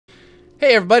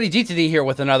Hey everybody, GTD here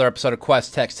with another episode of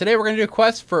Quest Text. Today we're going to do a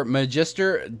quest for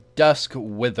Magister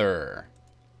Duskwither.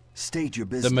 State your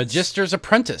business. The Magister's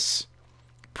Apprentice.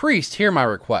 Priest, hear my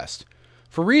request.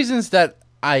 For reasons that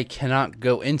I cannot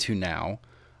go into now,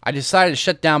 I decided to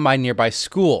shut down my nearby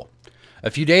school.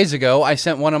 A few days ago, I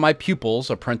sent one of my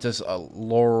pupils, Apprentice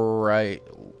Laurel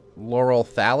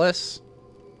Thallis,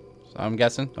 I'm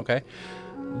guessing, okay,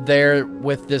 there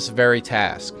with this very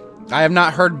task. I have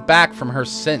not heard back from her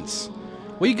since.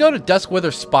 Will you go to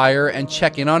Duskwither Spire and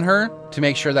check in on her to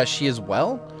make sure that she is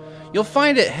well? You'll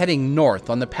find it heading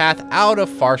north on the path out of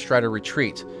Farstrider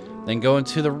Retreat. Then go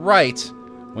into the right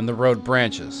when the road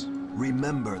branches.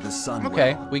 Remember the sun.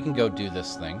 Okay, we can go do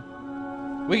this thing.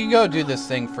 We can go do this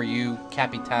thing for you,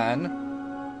 Capitan.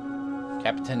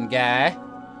 Captain Guy.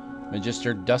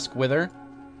 Magister Duskwither.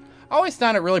 I always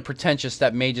found it really pretentious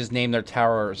that mages name their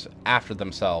towers after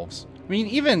themselves. I mean,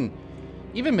 even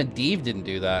Medivh didn't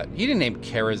do that. He didn't name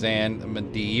Karazhan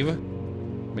Medivh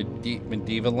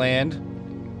land.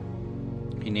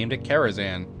 He named it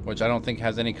Karazhan, which I don't think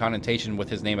has any connotation with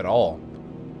his name at all.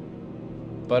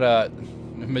 But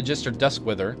Magister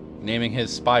Duskwither naming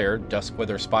his spire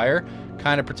Duskwither Spire,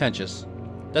 kind of pretentious.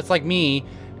 That's like me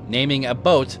naming a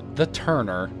boat the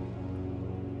Turner,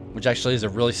 which actually is a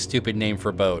really stupid name for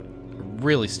a boat. A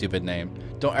really stupid name.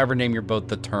 Don't ever name your boat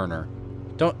the Turner.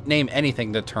 Don't name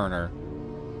anything the Turner.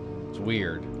 It's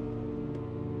weird.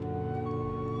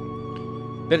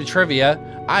 Bit of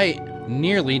trivia, I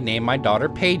nearly named my daughter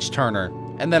Paige Turner,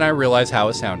 and then I realized how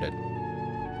it sounded.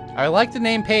 I like the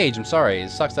name Paige, I'm sorry, it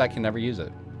sucks that I can never use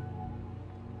it.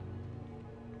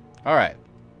 Alright.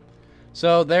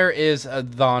 So there is a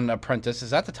Thon Apprentice. Is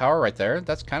that the tower right there?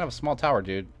 That's kind of a small tower,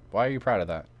 dude. Why are you proud of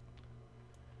that?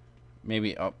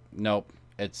 Maybe, oh, nope.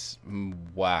 It's,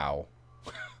 wow.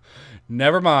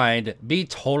 Never mind. Be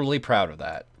totally proud of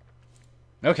that.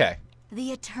 Okay.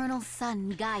 The eternal sun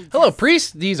guides Hello, us.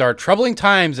 priest. These are troubling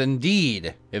times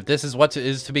indeed, if this is what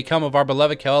is to become of our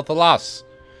beloved Kel'Thalas.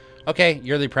 Okay,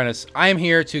 you're the apprentice. I am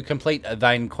here to complete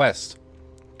thine quest.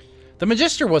 The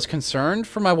Magister was concerned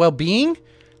for my well-being.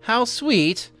 How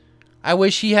sweet. I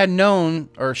wish he had known,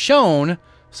 or shown,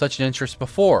 such an interest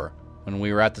before, when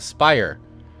we were at the Spire.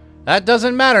 That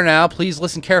doesn't matter now. Please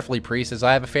listen carefully, priest, as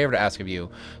I have a favor to ask of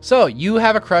you. So, you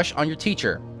have a crush on your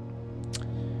teacher.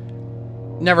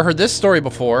 Never heard this story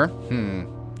before.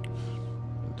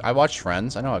 I watched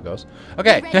Friends. I know how it goes.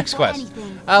 Okay, next quest.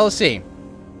 Let's see.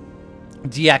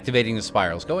 Deactivating the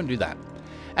Spire. Let's go and do that.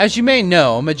 As you may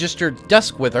know, Magister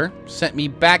Duskwither sent me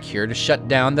back here to shut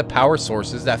down the power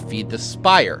sources that feed the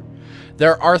Spire.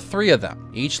 There are 3 of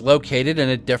them, each located in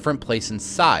a different place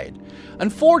inside.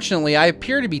 Unfortunately, I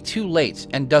appear to be too late,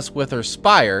 and Duskwither's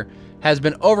Spire has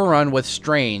been overrun with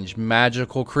strange,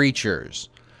 magical creatures.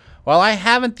 While I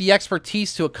haven't the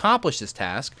expertise to accomplish this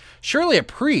task, surely a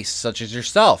priest such as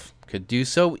yourself could do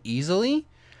so easily?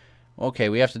 Okay,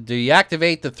 we have to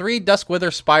deactivate the 3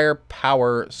 Duskwither Spire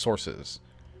power sources.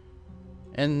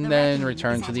 And then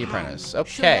return to the apprentice.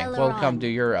 Okay, we'll come do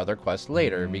your other quest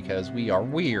later because we are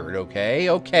weird, okay?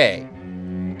 Okay.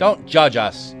 Don't judge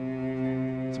us.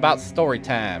 It's about story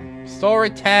time.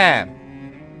 Story time!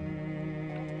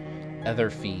 Other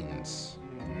fiends.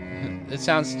 It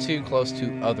sounds too close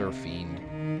to other fiend.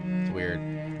 It's weird.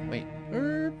 Wait.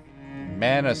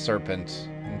 Mana serpent.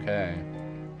 Okay.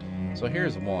 So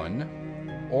here's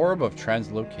one. Orb of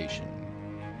translocation.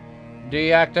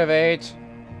 Deactivate.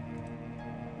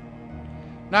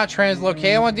 Not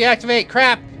translocate. I want to deactivate.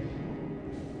 Crap!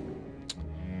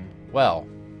 Well.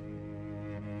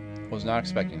 Was not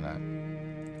expecting that.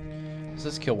 Let's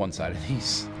just kill one side of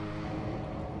these.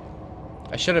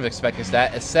 I should have expected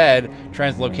that. It said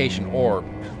translocation orb.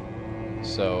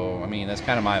 So, I mean, that's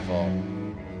kind of my fault.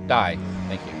 Die.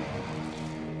 Thank you.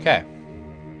 Okay.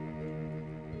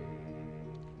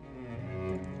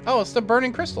 Oh, it's the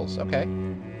burning crystals. Okay.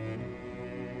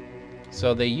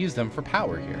 So they use them for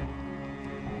power here.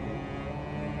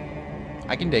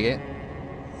 I can dig it.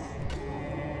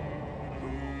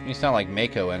 It's not like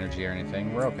Mako energy or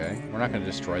anything. We're okay. We're not going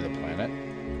to destroy the planet.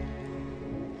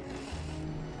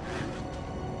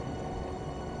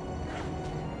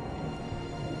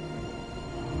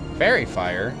 Fairy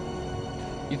fire?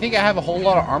 You think I have a whole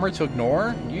lot of armor to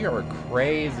ignore? You are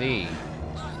crazy.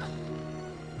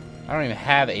 I don't even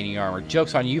have any armor.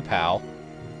 Joke's on you, pal.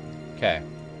 Okay.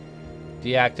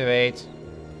 Deactivate.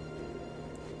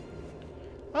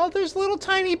 Oh, there's little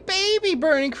tiny baby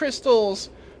burning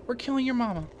crystals. We're killing your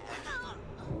mama.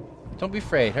 Don't be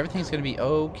afraid. Everything's going to be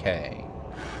okay.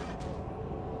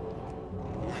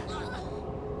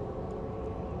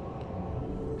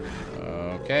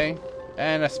 Okay.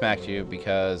 And I smacked you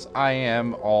because I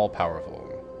am all powerful.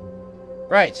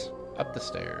 Right. Up the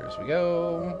stairs we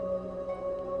go.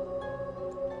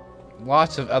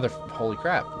 Lots of other... Holy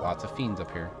crap. Lots of fiends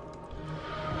up here.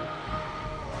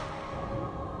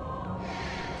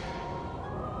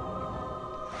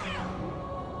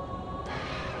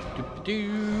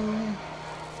 Doop-a-doo.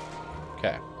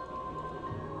 Okay.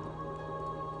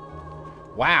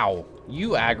 Wow.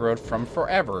 You aggroed from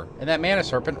forever. And that mana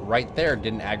serpent right there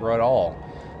didn't aggro at all.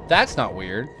 That's not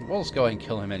weird. We'll just go ahead and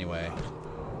kill him anyway.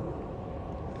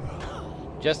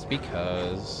 Just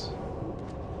because.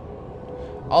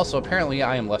 Also, apparently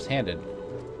I am left-handed.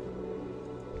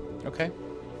 Okay.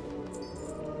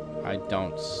 I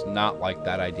don't not like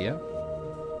that idea.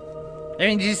 I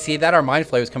mean, did you see that? Our Mind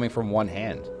Flare was coming from one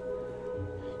hand.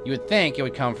 You would think it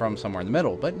would come from somewhere in the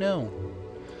middle, but no.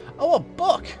 Oh, a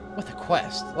book with a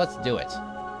quest. Let's do it.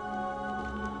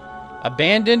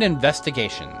 Abandoned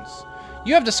Investigations.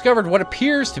 You have discovered what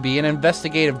appears to be an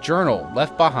investigative journal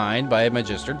left behind by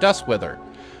Magister Dustwither.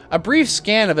 A brief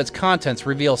scan of its contents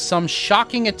reveals some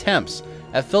shocking attempts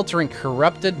at filtering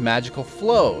corrupted magical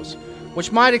flows,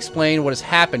 which might explain what has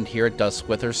happened here at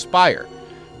Dustwither's Spire.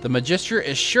 The Magister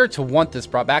is sure to want this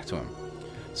brought back to him.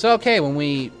 So, okay, when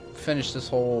we finish this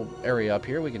whole area up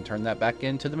here, we can turn that back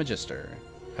into the Magister.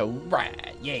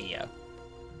 Alright, yeah.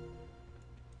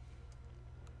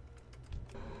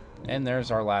 And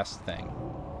there's our last thing.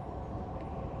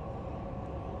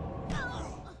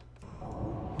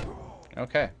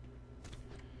 Okay.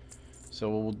 So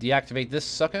we'll deactivate this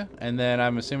sucker, and then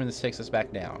I'm assuming this takes us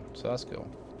back down. So that's cool.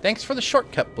 Thanks for the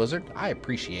shortcut, Blizzard. I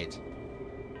appreciate.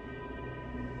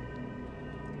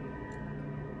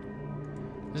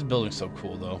 This building's so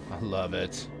cool, though. I love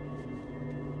it.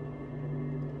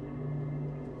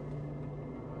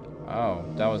 Oh,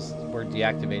 that was... We're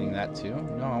deactivating that, too?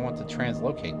 No, I want to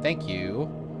translocate. Thank you.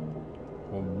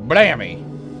 Well, blammy!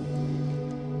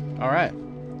 Alright.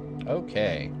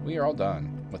 Okay. We are all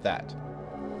done with that.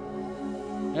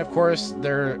 And, of course,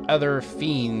 there are other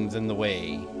fiends in the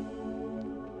way.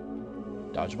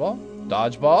 Dodgeball?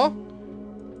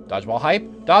 Dodgeball? Dodgeball hype?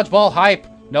 Dodgeball hype!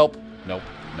 Nope. Nope.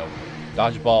 Nope.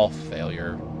 Dodgeball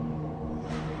failure.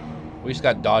 We just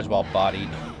got dodgeball bodied.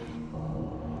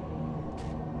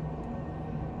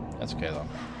 That's okay, though.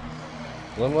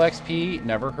 Little XP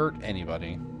never hurt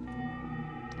anybody.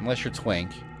 Unless you're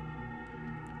Twink.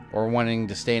 Or wanting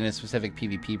to stay in a specific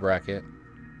PvP bracket.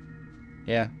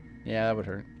 Yeah. Yeah, that would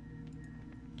hurt.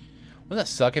 Wouldn't that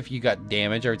suck if you got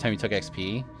damage every time you took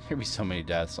XP? There'd be so many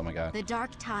deaths. Oh my god. The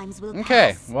dark times will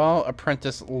Okay, pass. well,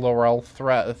 Apprentice Laurel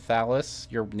Thalis,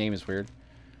 your name is weird.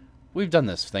 We've done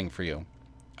this thing for you.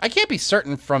 I can't be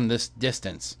certain from this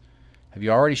distance. Have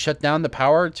you already shut down the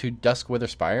power to Dustwither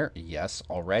Spire? Yes,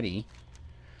 already.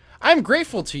 I'm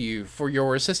grateful to you for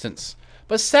your assistance,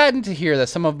 but saddened to hear that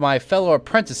some of my fellow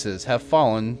apprentices have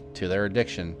fallen to their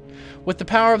addiction. With the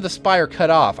power of the Spire cut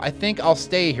off, I think I'll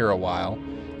stay here a while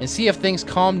and see if things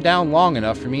calm down long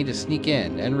enough for me to sneak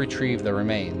in and retrieve the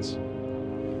remains.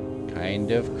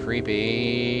 Kind of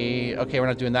creepy. Okay, we're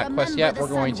not doing that quest yet. We're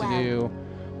going to do...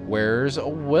 Where's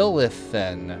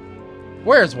Wyllithen?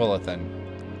 Where's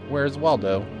Wyllithen? Where's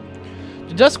Waldo?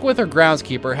 The Dustwither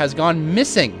groundskeeper has gone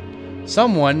missing.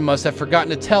 Someone must have forgotten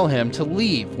to tell him to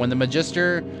leave when the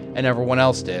Magister and everyone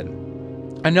else did.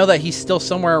 I know that he's still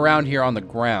somewhere around here on the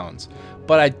grounds,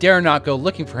 but I dare not go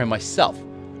looking for him myself,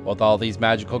 with all these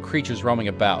magical creatures roaming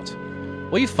about.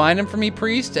 Will you find him for me,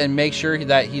 priest, and make sure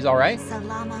that he's alright?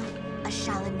 Salama,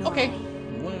 Ashalanoi. Okay,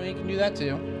 well, we can do that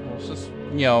too. We'll just,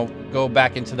 you know, go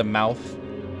back into the mouth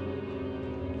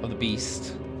of the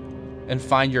beast and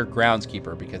find your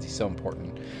groundskeeper because he's so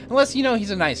important. Unless, you know,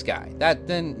 he's a nice guy.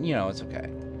 Then, you know, it's okay.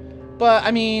 But,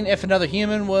 I mean, if another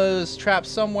human was trapped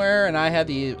somewhere and I had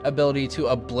the ability to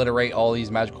obliterate all these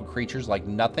magical creatures like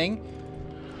nothing,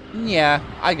 yeah,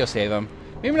 I'd go save him.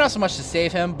 Maybe not so much to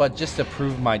save him, but just to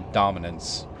prove my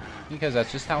dominance. Because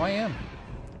that's just how I am.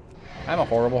 I'm a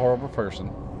horrible, horrible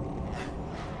person.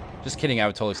 Just kidding, I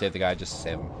would totally save the guy just to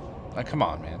save him. Like, come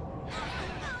on, man.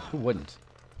 Who wouldn't?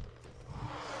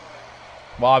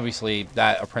 Well, obviously,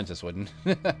 that apprentice wouldn't.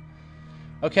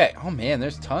 Okay. Oh, man,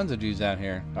 there's tons of dudes down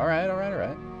here. Alright, alright,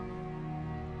 alright.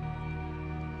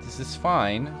 This is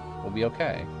fine. We'll be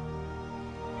okay.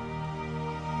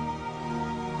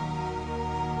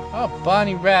 Oh,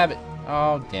 bunny rabbit.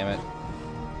 Oh, damn it.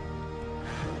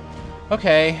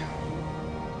 Okay.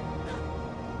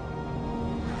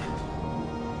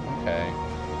 Okay.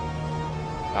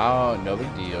 Oh, no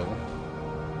big deal.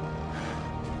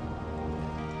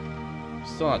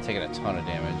 Still not taking a ton of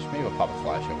damage. Maybe we'll pop a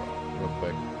flash over real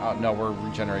quick. Oh, no, we're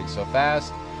regenerating so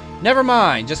fast. Never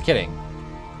mind. Just kidding.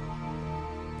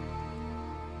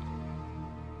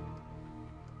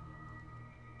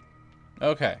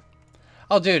 Okay.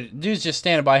 Oh, dude's just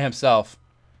standing by himself.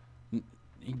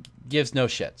 He gives no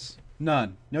shits.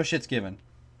 None. No shits given.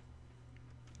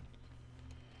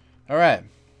 Alright.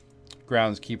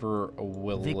 Groundskeeper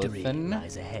Wyllithen.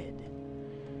 Lies ahead.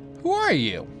 Who are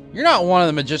you? You're not one of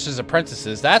the Magister's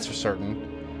apprentices, that's for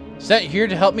certain. Sent here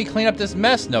to help me clean up this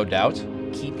mess, no doubt.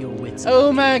 Keep your wits Oh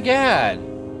about my god.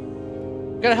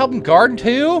 Gotta help him garden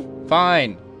too?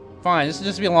 Fine. Fine, this is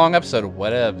just gonna be a long episode of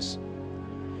whatevs.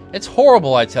 It's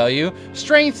horrible, I tell you.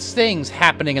 Strange things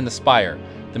happening in the Spire.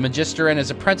 The Magister and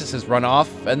his apprentices run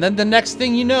off, and then the next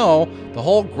thing you know, the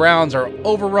whole grounds are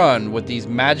overrun with these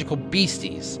magical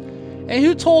beasties. And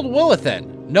who told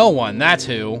Wyllithen? No one, that's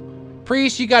who.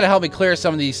 Priest, you gotta help me clear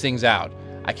some of these things out.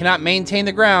 I cannot maintain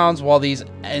the grounds while these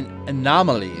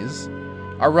anomalies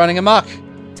are running amok.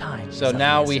 time. So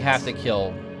now we have to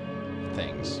kill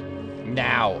things.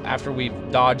 Now, after we've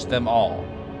dodged them all.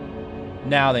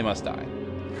 Now they must die.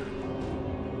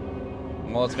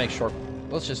 Well, let's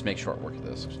just make short work of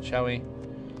this, shall we?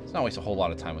 Let's not waste a whole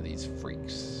lot of time with these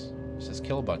freaks. Let's just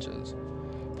kill bunches.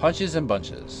 Punches and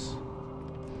bunches.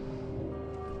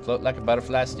 Float like a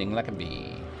butterfly, sting like a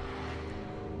bee.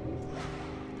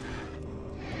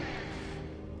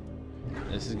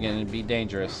 This is going to be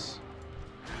dangerous.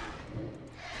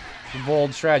 It's a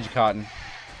bold strategy, Cotton.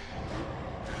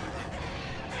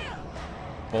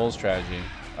 Bold strategy.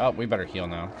 Oh, we better heal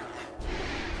now.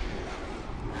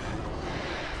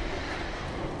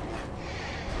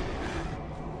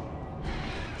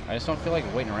 I just don't feel like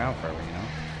waiting around forever, you know?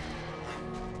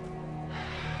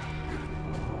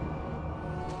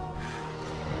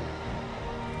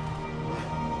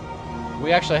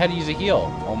 We actually had to use a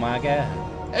heal. Oh my god.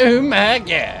 Oh my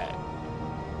god.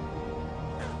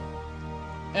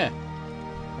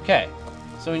 Okay.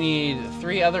 So we need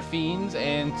 3 other fiends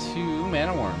and 2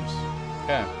 mana worms.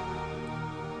 Okay.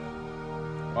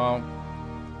 Well,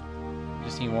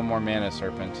 just need 1 more mana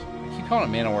serpent. I keep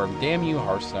calling it mana worm. Damn you,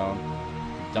 Hearthstone.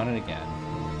 You've done it again.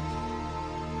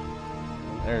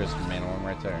 There's mana worm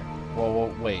right there. Well,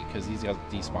 we'll wait, because these guys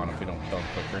despawn if we don't kill them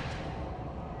quicker.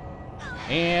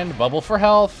 And bubble for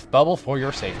health. Bubble for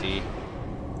your safety.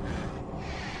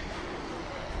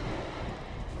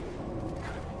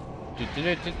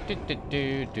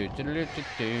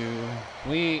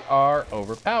 We are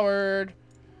overpowered.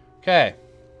 Okay.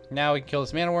 Now we can kill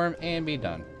this mana worm and be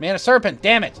done. Mana serpent,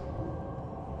 damn it!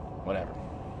 Whatever.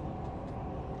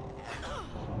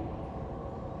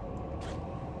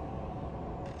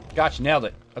 Gotcha, nailed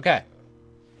it. Okay.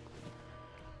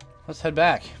 Let's head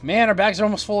back. Man, our bags are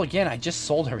almost full again. I just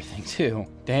sold everything too.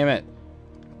 Damn it.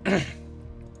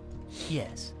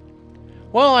 Yes.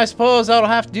 Well, I suppose that'll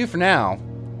have to do for now.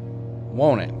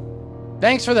 Won't it?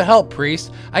 Thanks for the help,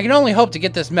 priest. I can only hope to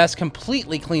get this mess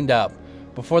completely cleaned up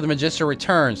before the Magister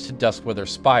returns to Duskwither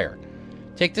Spire.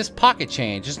 Take this pocket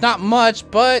change. It's not much,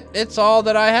 but it's all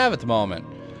that I have at the moment.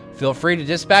 Feel free to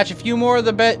dispatch a few more of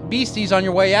the beasties on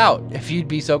your way out, if you'd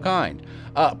be so kind.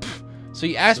 So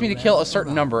you asked me to kill a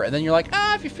certain number, and then you're like,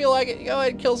 if you feel like it, go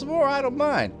ahead and kill some more. I don't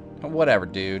mind. Whatever,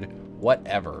 dude.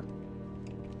 Whatever.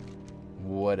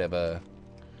 Whatever.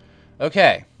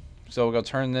 Okay. So we'll go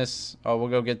turn this. Oh, we'll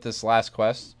go get this last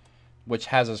quest, which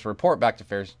has us report back to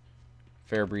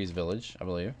Fairbreeze Village, I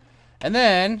believe, and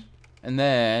then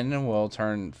we'll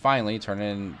finally turn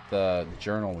in the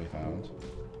journal we found.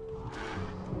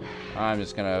 I'm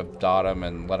just gonna dot him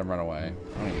and let him run away.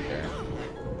 I don't even care.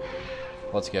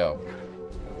 Let's go.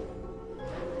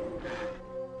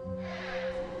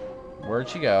 Where'd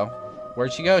she go?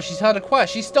 Where'd she go? She's had a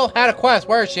quest. She still had a quest.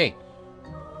 Where is she?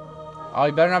 Oh,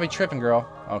 you better not be tripping, girl.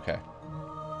 Okay.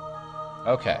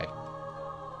 Okay.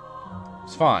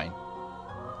 It's fine.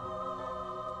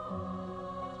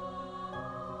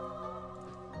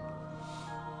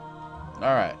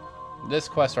 Alright. This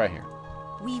quest right here.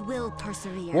 We will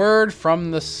persevere. Word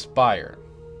from the Spire.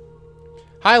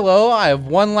 Hi, Lo. I have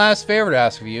one last favor to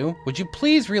ask of you. Would you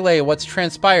please relay what's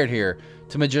transpired here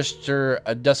to Magister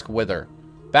Duskwither,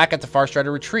 back at the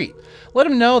Farstrider Retreat? Let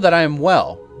him know that I am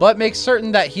well, but make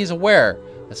certain that he's aware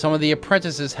that some of the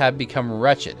apprentices have become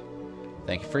wretched.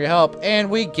 Thank you for your help, and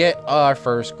we get our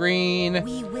first green.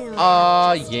 We will.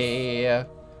 Ah, yeah.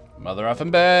 Mother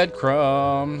effing bed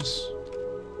crumbs.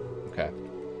 Okay.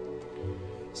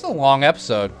 This is a long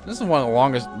episode. This is one of the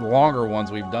longer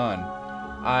ones we've done.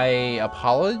 I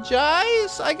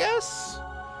apologize, I guess.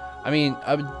 I mean,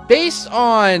 based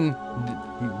on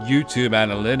YouTube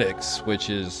analytics, which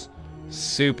is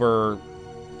super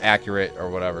accurate or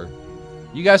whatever,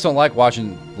 you guys don't like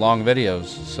watching long videos,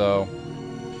 so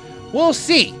we'll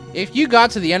see. If you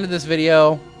got to the end of this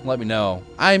video, let me know.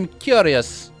 I'm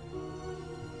curious.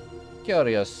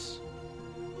 Curious.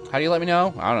 How do you let me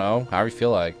know? I don't know. However you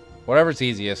feel like. Whatever's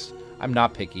easiest. I'm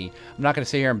not picky. I'm not going to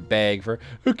sit here and beg for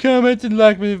a comment and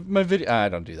like my video. I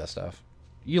don't do that stuff.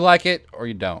 You like it or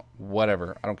you don't.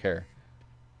 Whatever. I don't care.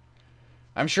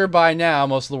 I'm sure by now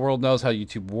most of the world knows how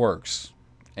YouTube works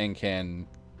and can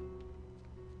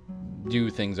do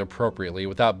things appropriately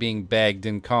without being begged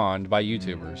and conned by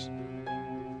YouTubers.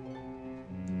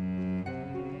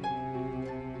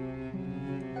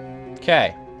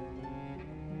 Okay.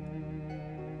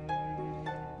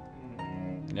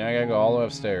 Now I gotta go all the way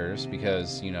upstairs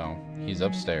because, you know, he's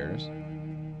upstairs.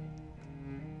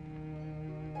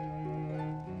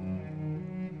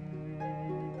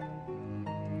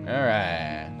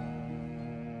 Alright.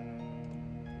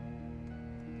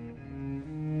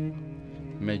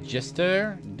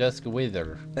 Magister Dusk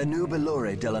Wither.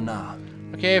 Enubelore Delana.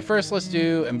 Okay, first let's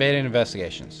do embedded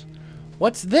investigations.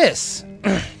 What's this?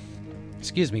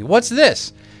 Excuse me, what's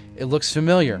this? It looks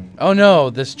familiar. Oh no,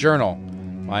 this journal.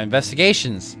 My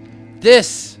investigations.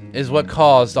 This is what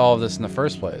caused all of this in the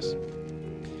first place.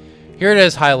 Here it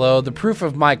is, Hilo, the proof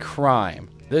of my crime.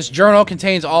 This journal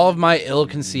contains all of my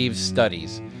ill-conceived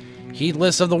studies.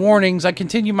 Heedless of the warnings, I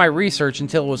continued my research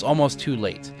until it was almost too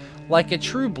late, like a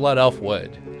true blood elf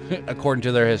would, according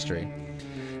to their history.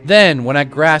 Then, when I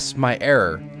grasped my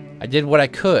error, I did what I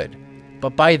could,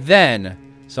 but by then,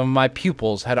 some of my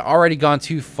pupils had already gone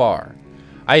too far.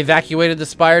 I evacuated the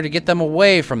Spire to get them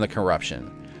away from the corruption,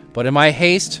 but in my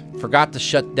haste, forgot to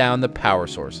shut down the power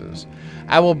sources.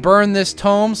 I will burn this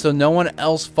tome so no one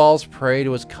else falls prey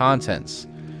to its contents.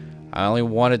 I only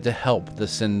wanted to help the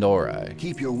Sindori.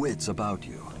 Keep your wits about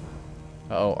you.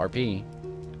 Uh-oh, RP.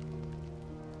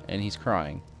 And he's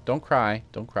crying. Don't cry.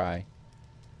 Don't cry.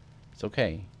 It's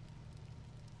okay.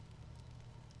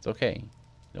 It's okay.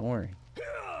 Don't worry.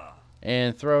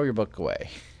 And throw your book away.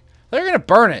 They're gonna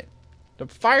burn it. The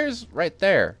fire's right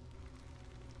there.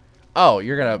 Oh,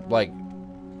 you're gonna, like,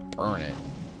 burn it.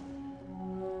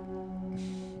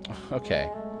 Okay.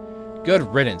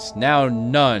 Good riddance. Now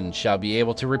none shall be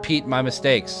able to repeat my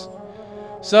mistakes.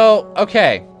 So,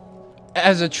 okay.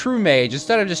 As a true mage,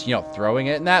 instead of just, you know, throwing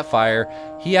it in that fire,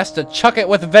 he has to chuck it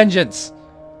with vengeance.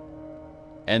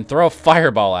 And throw a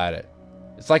fireball at it.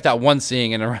 It's like that one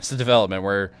scene in Arrested Development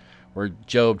where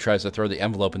Job tries to throw the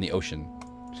envelope in the ocean.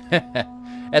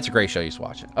 That's a great show. You should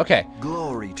watch it. Okay.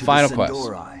 Glory to Final the quest.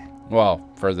 Sindori. Well,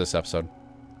 for this episode.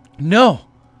 No!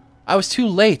 I was too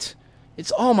late.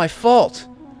 It's all my fault.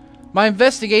 My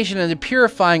investigation into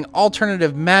purifying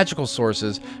alternative magical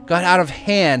sources got out of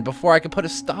hand before I could put a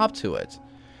stop to it.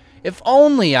 If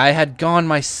only I had gone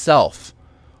myself,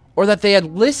 or that they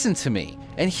had listened to me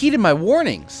and heeded my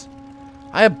warnings.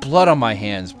 I have blood on my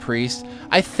hands, priest.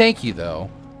 I thank you, though,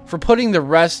 for putting the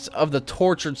rest of the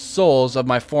tortured souls of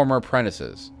my former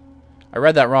apprentices. I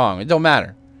read that wrong. It don't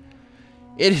matter.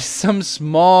 It is some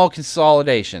small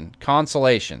consolation.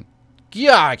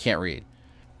 Yeah, I can't read.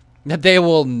 That they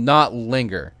will not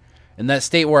linger. In that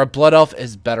state where a blood elf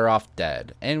is better off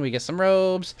dead. And we get some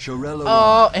robes. Shorello.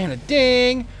 Oh, and a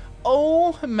ding.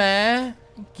 Oh, man.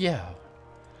 Yeah.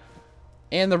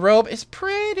 And the robe is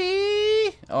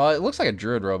pretty. Oh, it looks like a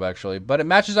druid robe, actually. But it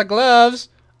matches our gloves.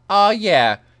 Oh,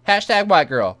 yeah. Hashtag white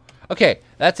girl. Okay,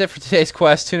 that's it for today's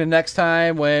quest. Tune in next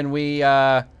time when we,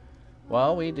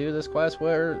 well, we do this quest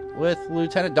with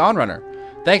Lieutenant Dawnrunner.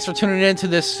 Thanks for tuning in to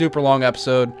this super long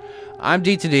episode. I'm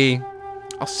D2D.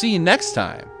 I'll see you next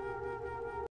time.